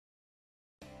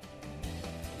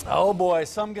Oh boy,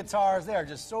 some guitars, they are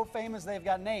just so famous they've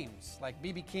got names, like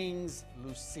B.B. King's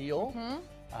Lucille,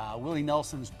 Willie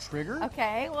Nelson's Trigger.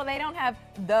 Okay, well they don't have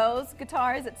those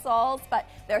guitars at Saul's, but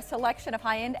their selection of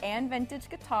high-end and vintage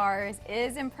guitars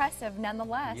is impressive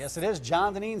nonetheless. Yes, it is.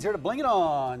 John Dineen's here to bling it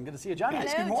on. Good to see you, Johnny.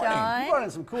 Hello, Good morning. John. You brought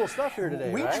in some cool stuff here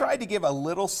today, We right? tried to give a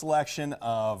little selection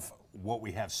of what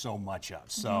we have so much of.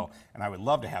 So, and I would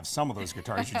love to have some of those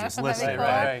guitars you just listed. cool.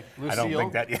 Right. I don't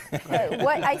think that.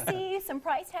 What I see some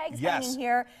price tags Yes. hanging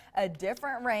here, a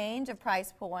different range of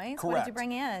price points. Correct. What did you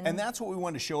bring in? And that's what we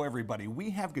wanted to show everybody.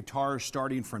 We have guitars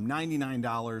starting from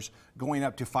 $99 going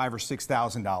up to $5,000 or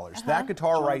 $6,000. That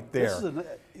guitar right there.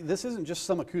 This isn't just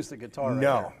some acoustic guitar.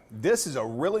 No, right this is a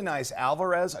really nice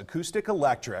Alvarez acoustic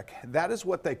electric. That is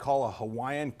what they call a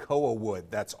Hawaiian koa wood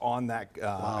that's on that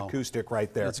acoustic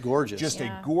right there. That's gorgeous. Just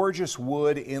a gorgeous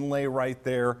wood inlay right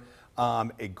there.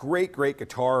 A great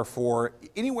guitar for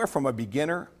anywhere from a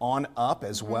beginner on up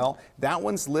as well. That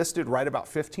one's listed right about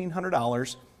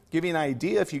 $1,500. Give you an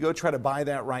idea, if you go try to buy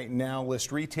that right now,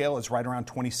 list retail is right around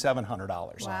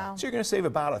 $2,700. Wow. So you're going to save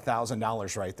about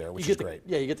 $1,000 right there, which is great.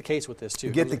 Yeah, you get the case with this too.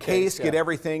 You get the case, get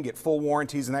everything, get full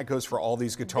warranties, and that goes for all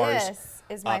these guitars. This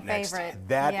is my up next. favorite.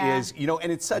 That Yeah. is, you know, and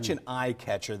it's such an eye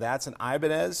catcher. That's an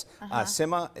Ibanez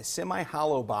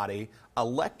semi-hollow body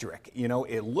electric. You know,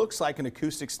 it looks like an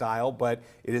acoustic style, but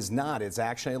it is not. It's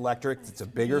actually electric. It's a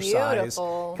bigger size,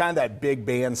 Beautiful. kind of that big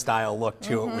band style look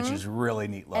to it, which is really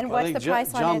neat looking. And what's the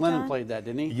price on John it, Lennon John? played that,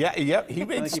 didn't he? Yeah, yep, he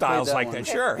made he styles played that like one. that,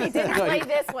 sure. He didn't play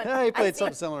this one. Yeah, he played I see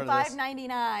something similar to this.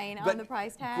 $5.99 on the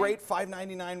price tag. Great,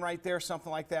 $5.99 right there,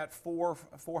 something like that.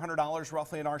 $400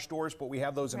 roughly in our stores, but we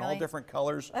have those in all Really? different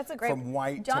colors. That's a great. From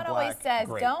white John to black. always says,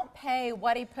 Great. don't pay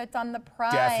what he puts on the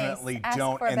price. Definitely Ask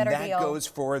don't, for a and better that deal. goes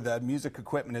for the music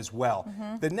equipment as well.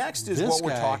 The next is This what we're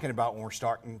guy. talking about when we're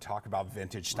starting to talk about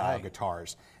vintage style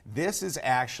guitars. This is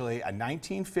actually a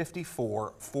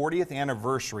 1954 40th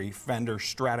anniversary Fender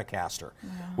Stratocaster.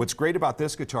 What's great about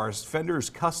this guitar is Fender's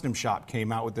custom shop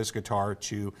came out with this guitar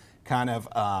to kind of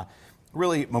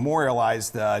really memorialize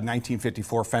the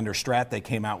 1954 Fender Strat they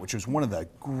came out, which was one of the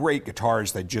great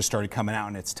guitars that just started coming out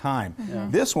in its time.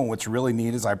 This one, what's really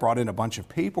neat is I brought in a bunch of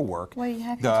paperwork. What do you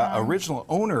have here, The John? original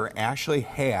owner actually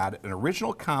had an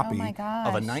original copy my of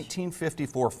a gosh.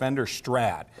 1954 Fender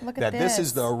Strat. Look at This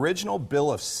is this. the original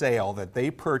bill of sale that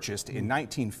they purchased in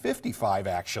 1955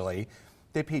 actually.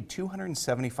 They paid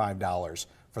 $275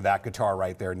 for that guitar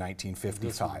right there in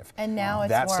 1955. And now it's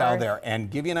that style worth- there. And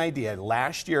give you an idea,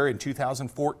 last year in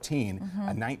 2014,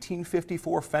 a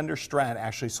 1954 Fender Strat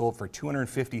actually sold for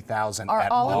 $250,000 Are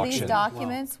at all auction. of these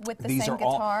documents with the These same are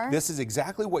all. guitar? This is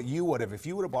exactly what you would have if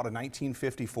you would have bought a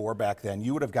 1954 back then.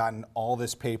 You would have gotten all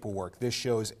this paperwork. This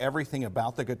shows everything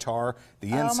about the guitar,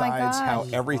 the insides, how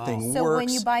gosh. everything So works. when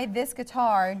you buy this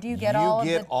guitar, do you get all of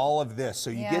the... all of this. So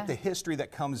you Yeah. get the history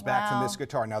that comes back from Wow. this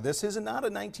guitar. Now this is not a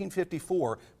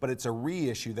 1954, but it's a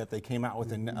reissue that they came out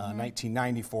with in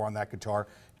 1994 on that guitar.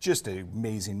 Just an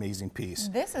amazing, amazing piece.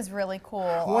 This is really cool.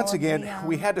 Once all of again, the,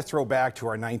 we had to throw back to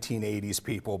our 1980s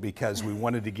people because we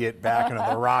wanted to get back into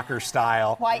the rocker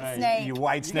style. White Snake. You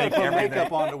White You Snake, gotta put everything.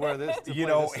 makeup on to wear this. To You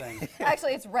play know, this thing.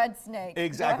 Actually, it's Red Snake. Go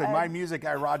Exactly. ahead. My music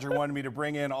guy Roger wanted me to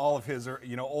bring in all of his,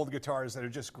 old guitars that are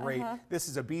just great. This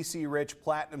is a BC Rich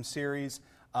Platinum Series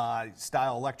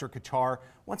style electric guitar.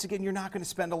 Once again, you're not going to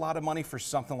spend a lot of money for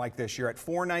something like this. You're at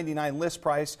 $499 list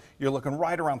price. You're looking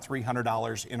right around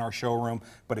 $300 in our showroom.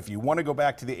 But if you want to go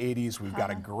back to the 80s, we've got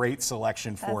a great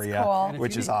selection for That's you, cool. And if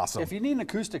which you is need- awesome. If you need an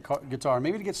acoustic guitar,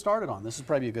 maybe to get started on, this is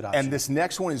probably a good option. And this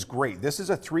next one is great. This is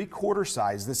a 3/4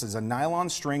 size. This is a nylon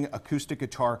string acoustic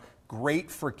guitar.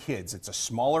 Great for kids. It's a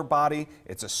smaller body,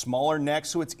 it's a smaller neck,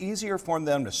 so it's easier for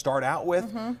them to start out with.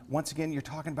 Once again, you're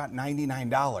talking about $99.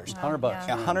 $100.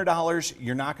 Yeah. $100,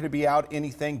 you're not going to be out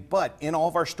anything, but in all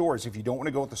of our stores, if you don't want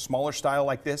to go with a smaller style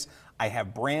like this, I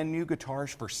have brand new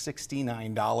guitars for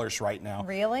 $69 right now.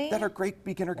 Really? That are great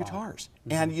beginner guitars.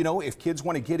 And you know, if kids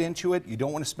want to get into it, you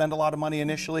don't want to spend a lot of money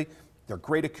initially, they're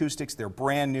great acoustics, they're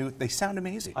brand new, they sound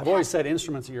amazing. I've always said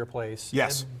instruments at your place.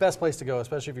 Yes. The best place to go,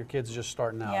 especially if your kids are just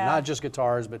starting out. Yeah. Not just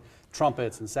guitars, but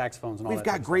trumpets and saxophones and all We've that.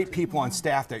 got type of great stuff. people on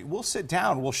staff that we'll sit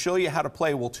down, we'll show you how to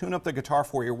play, we'll tune up the guitar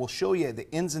for you, we'll show you the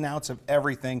ins and outs of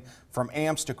everything from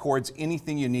amps to chords,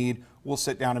 anything you need. We'll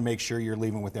sit down and make sure you're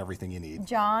leaving with everything you need.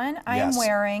 John, I am Yes.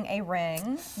 wearing a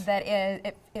ring that is,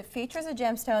 it features a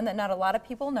gemstone that not a lot of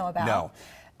people know about. No.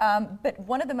 But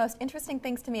one of the most interesting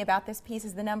things to me about this piece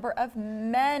is the number of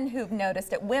men who've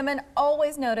noticed it. Women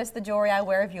always notice the jewelry I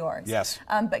wear of yours. Yes.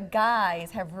 But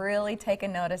guys have really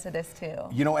taken notice of this too.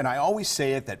 You know, and I always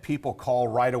say it that people call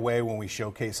right away when we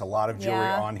showcase a lot of jewelry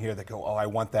Yeah. on here that go, oh, I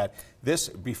want that. This,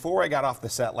 before I got off the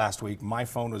set last week, my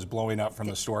phone was blowing up from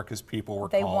the store because people were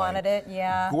They calling. wanted it,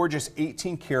 yeah. Gorgeous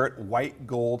 18 karat white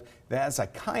gold. That has a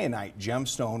kyanite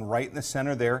gemstone right in the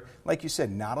center there. Like you said,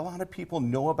 not a lot of people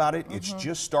know about it. It's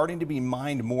just starting to be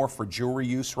mined more for jewelry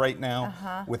use right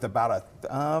now, with about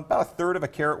a third of a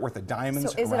carat worth of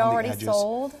diamonds So is around it already the edges.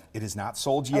 sold? It is not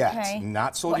sold yet. Okay.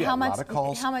 Not sold Well, yet. how A much, lot of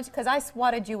calls. How much? Because I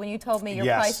swatted you when you told me your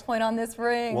Yes. price point on this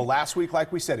ring. Well, last week,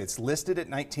 like we said, it's listed at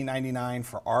 $19.99.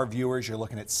 For our viewers, you're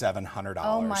looking at $700.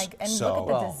 Oh my! And so,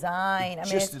 look at the design. I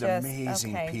mean, just it's an just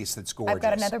amazing okay. piece that's gorgeous. I've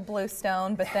got another blue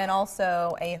stone, but then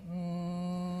also a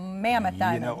mammoth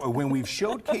diamond. You know, when we've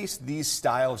showcased these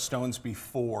style of stones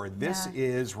before, this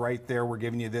is right there we're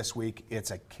giving you this week. It's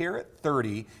a carat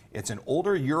 30. It's an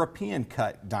older European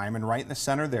cut diamond right in the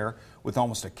center there with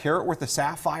almost a carat worth of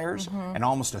sapphires and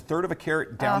almost a third of a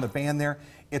carat down the band there.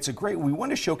 It's a great, we want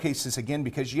to showcase this again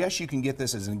because yes, you can get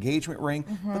this as an engagement ring,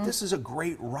 but this is a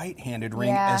great right-handed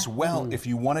ring as well. If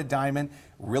you want a diamond,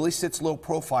 really sits low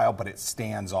profile, but it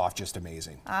stands off just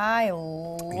amazing. I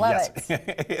love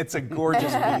it. It's a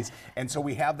gorgeous piece. And so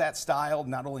we have that style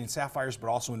not only in sapphires, but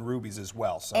also in rubies as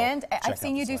well. So And check I've out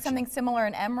seen the you do selection. something similar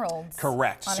in emeralds.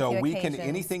 Correct. On a So few we can, occasions.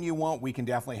 anything you want, we can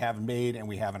definitely have made and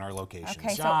we have in our locations. Okay,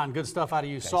 so- John, good stuff out of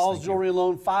you. Saul's thank you. Jewelry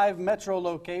alone, 5 metro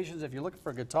locations. If you're looking for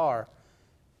a guitar,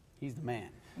 he's the man.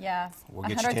 Yeah. We'll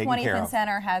get you taken 120th care and of.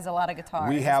 Center has a lot of guitars.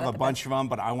 We Is have that a the bunch of them,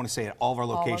 but I want to say at all of our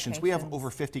locations, we have locations. over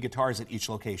 50 guitars at each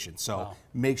location. So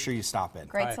make sure you stop in.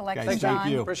 Great Right. selection, Guys, John.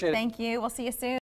 thank you. Appreciate it. Thank you. We'll see you soon.